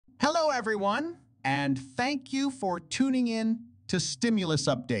Hello, everyone, and thank you for tuning in to Stimulus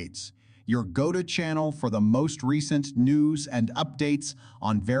Updates, your go-to channel for the most recent news and updates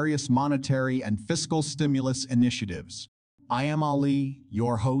on various monetary and fiscal stimulus initiatives. I am Ali,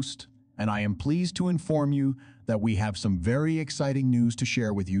 your host, and I am pleased to inform you that we have some very exciting news to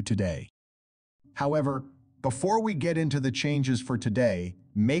share with you today. However, before we get into the changes for today,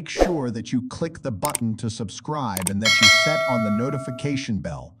 make sure that you click the button to subscribe and that you set on the notification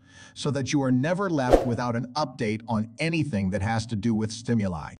bell so that you are never left without an update on anything that has to do with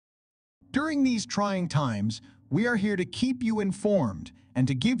stimuli. During these trying times, we are here to keep you informed and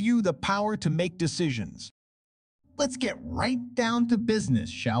to give you the power to make decisions. Let's get right down to business,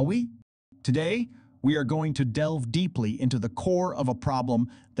 shall we? Today, we are going to delve deeply into the core of a problem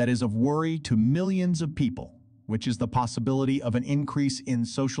that is of worry to millions of people, which is the possibility of an increase in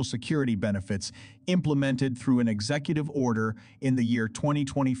Social Security benefits implemented through an executive order in the year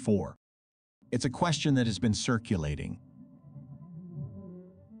 2024. It's a question that has been circulating,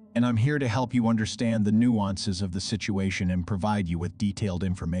 and I'm here to help you understand the nuances of the situation and provide you with detailed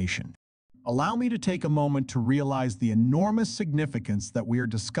information. Allow me to take a moment to realize the enormous significance that we are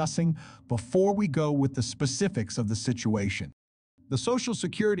discussing before we go with the specifics of the situation. The Social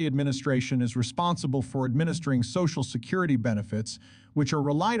Security Administration is responsible for administering Social Security benefits, which are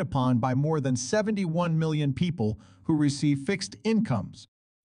relied upon by more than 71 million people who receive fixed incomes.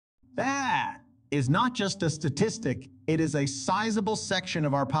 That is not just a statistic, it is a sizable section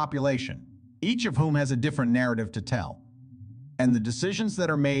of our population, each of whom has a different narrative to tell. And the decisions that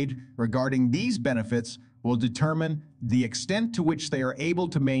are made regarding these benefits will determine the extent to which they are able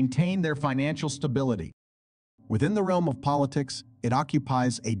to maintain their financial stability. Within the realm of politics, it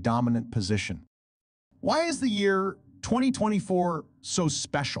occupies a dominant position. Why is the year 2024 so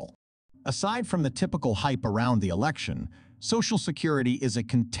special? Aside from the typical hype around the election, Social Security is a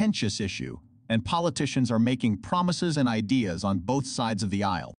contentious issue, and politicians are making promises and ideas on both sides of the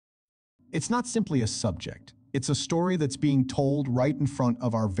aisle. It's not simply a subject. It's a story that's being told right in front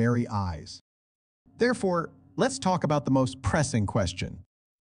of our very eyes. Therefore, let's talk about the most pressing question.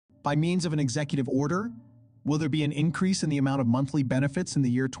 By means of an executive order, will there be an increase in the amount of monthly benefits in the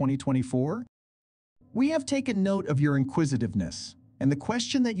year 2024? We have taken note of your inquisitiveness, and the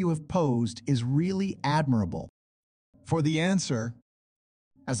question that you have posed is really admirable. For the answer,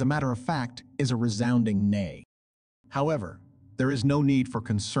 as a matter of fact, is a resounding nay. However, there is no need for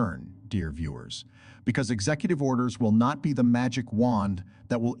concern, dear viewers, because executive orders will not be the magic wand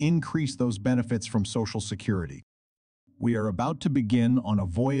that will increase those benefits from Social Security. We are about to begin on a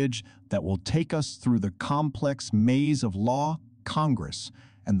voyage that will take us through the complex maze of law, Congress,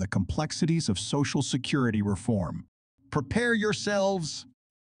 and the complexities of Social Security reform. Prepare yourselves.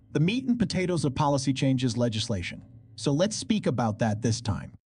 The meat and potatoes of policy changes legislation. So let's speak about that this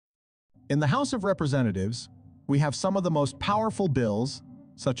time. In the House of Representatives, we have some of the most powerful bills,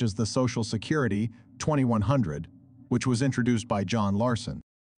 such as the Social Security 2100, which was introduced by John Larson,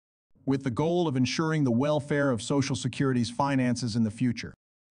 with the goal of ensuring the welfare of Social Security's finances in the future.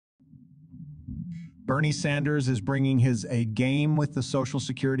 Bernie Sanders is bringing his A game with the Social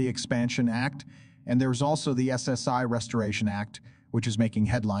Security Expansion Act, and there's also the SSI Restoration Act, which is making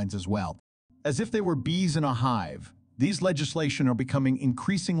headlines as well. As if they were bees in a hive, these legislation are becoming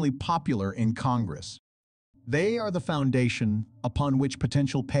increasingly popular in Congress. They are the foundation upon which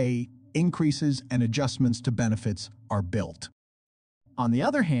potential pay increases and adjustments to benefits are built. On the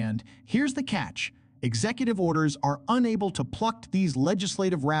other hand, here's the catch. Executive orders are unable to pluck these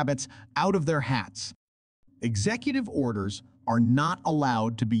legislative rabbits out of their hats. Executive orders are not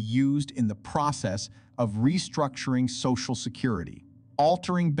allowed to be used in the process of restructuring Social Security,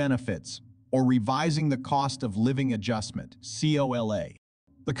 altering benefits, or revising the cost of living adjustment, COLA.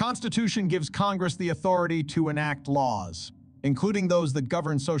 The Constitution gives Congress the authority to enact laws, including those that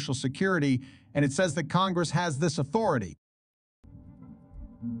govern Social Security, and it says that Congress has this authority.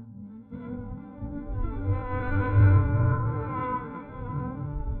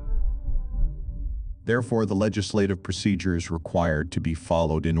 Therefore, the legislative procedure is required to be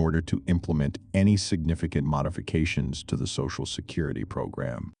followed in order to implement any significant modifications to the Social Security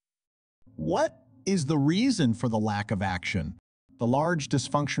program. What is the reason for the lack of action? The large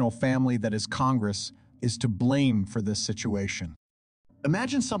dysfunctional family that is Congress is to blame for this situation.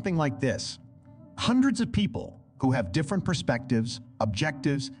 Imagine something like this. Hundreds of people who have different perspectives,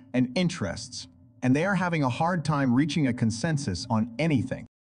 objectives, and interests, and they are having a hard time reaching a consensus on anything.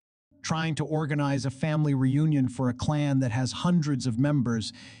 Trying to organize a family reunion for a clan that has hundreds of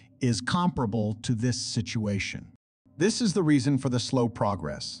members is comparable to this situation. This is the reason for the slow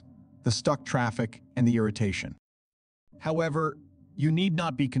progress, the stuck traffic, and the irritation. However, You need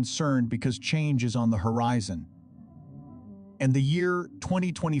not be concerned because change is on the horizon. And the year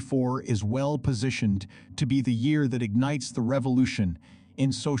 2024 is well positioned to be the year that ignites the revolution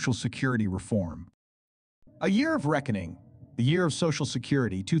in Social Security reform. A year of reckoning, the year of Social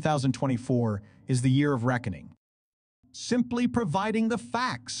Security, 2024, is the year of reckoning. Simply providing the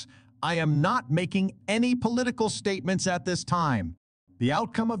facts. I am not making any political statements at this time. The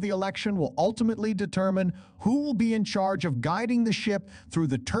outcome of the election will ultimately determine who will be in charge of guiding the ship through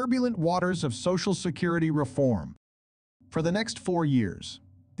the turbulent waters of Social Security reform. For the next 4 years,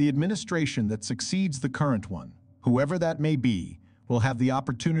 the administration that succeeds the current one, whoever that may be, will have the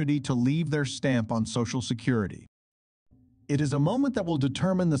opportunity to leave their stamp on Social Security. It is a moment that will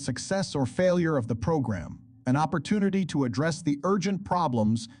determine the success or failure of the program, an opportunity to address the urgent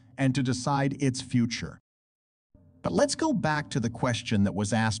problems and to decide its future. But let's go back to the question that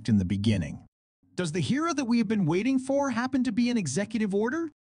was asked in the beginning. Does the hero that we have been waiting for happen to be an executive order?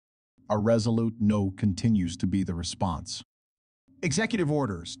 A resolute no continues to be the response. Executive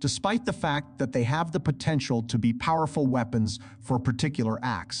orders, despite the fact that they have the potential to be powerful weapons for particular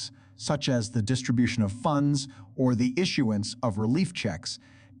acts, such as the distribution of funds or the issuance of relief checks,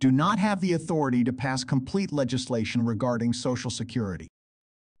 do not have the authority to pass complete legislation regarding Social Security.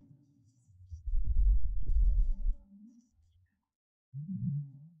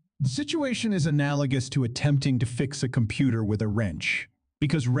 The situation is analogous to attempting to fix a computer with a wrench,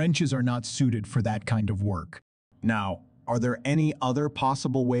 because wrenches are not suited for that kind of work. Now, are there any other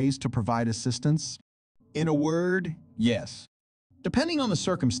possible ways to provide assistance? In a word, yes. Depending on the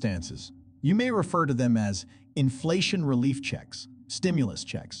circumstances, you may refer to them as inflation relief checks, stimulus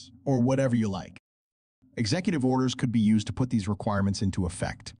checks, or whatever you like. Executive orders could be used to put these requirements into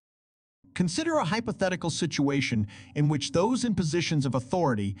effect. Consider a hypothetical situation in which those in positions of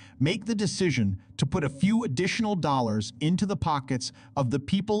authority make the decision to put a few additional dollars into the pockets of the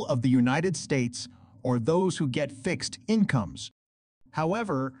people of the United States or those who get fixed incomes.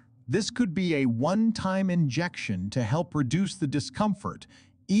 However, this could be a one-time injection to help reduce the discomfort,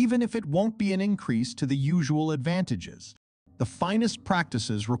 even if it won't be an increase to the usual advantages. The finest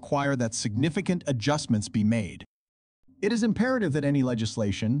practices require that significant adjustments be made. It is imperative that any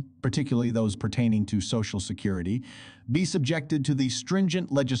legislation, particularly those pertaining to Social Security, be subjected to the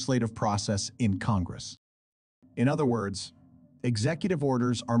stringent legislative process in Congress. In other words, executive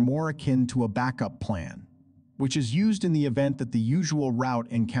orders are more akin to a backup plan, which is used in the event that the usual route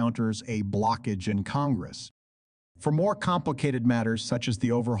encounters a blockage in Congress. For more complicated matters such as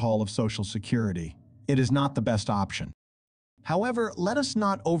the overhaul of Social Security, it is not the best option. However, let us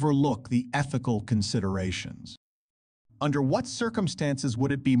not overlook the ethical considerations. Under what circumstances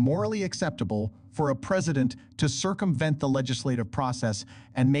would it be morally acceptable for a president to circumvent the legislative process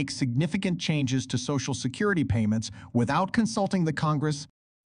and make significant changes to Social Security payments without consulting the Congress?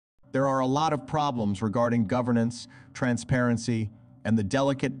 There are a lot of problems regarding governance, transparency, and the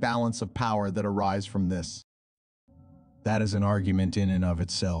delicate balance of power that arise from this. That is an argument in and of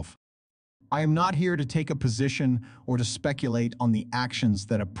itself. I am not here to take a position or to speculate on the actions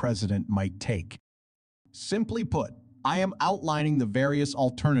that a president might take. Simply put, I am outlining the various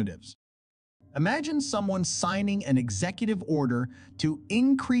alternatives. Imagine someone signing an executive order to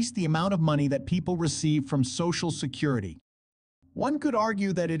increase the amount of money that people receive from Social Security. One could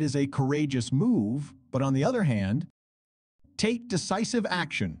argue that it is a courageous move, but on the other hand, take decisive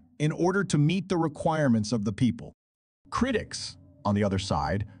action in order to meet the requirements of the people. Critics, on the other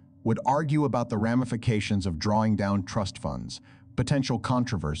side, would argue about the ramifications of drawing down trust funds, potential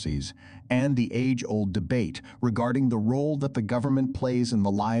controversies, and the age-old debate regarding the role that the government plays in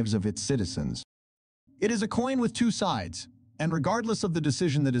the lives of its citizens. It is a coin with two sides, and regardless of the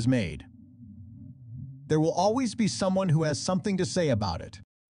decision that is made, there will always be someone who has something to say about it.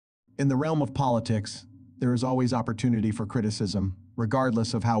 In the realm of politics, there is always opportunity for criticism,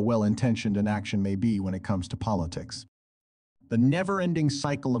 regardless of how well-intentioned an action may be when it comes to politics. The never-ending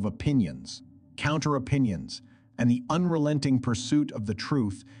cycle of opinions, counter-opinions, and the unrelenting pursuit of the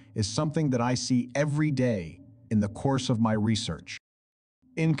truth is something that I see every day in the course of my research.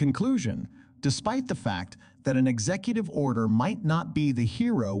 In conclusion, despite the fact that an executive order might not be the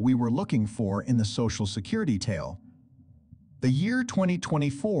hero we were looking for in the Social Security tale, the year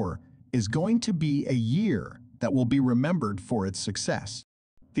 2024 is going to be a year that will be remembered for its success.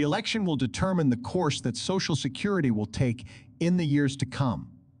 The election will determine the course that Social Security will take in the years to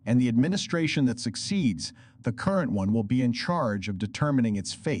come, and the administration that succeeds the current one will be in charge of determining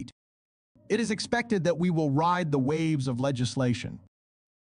its fate. It is expected that we will ride the waves of legislation,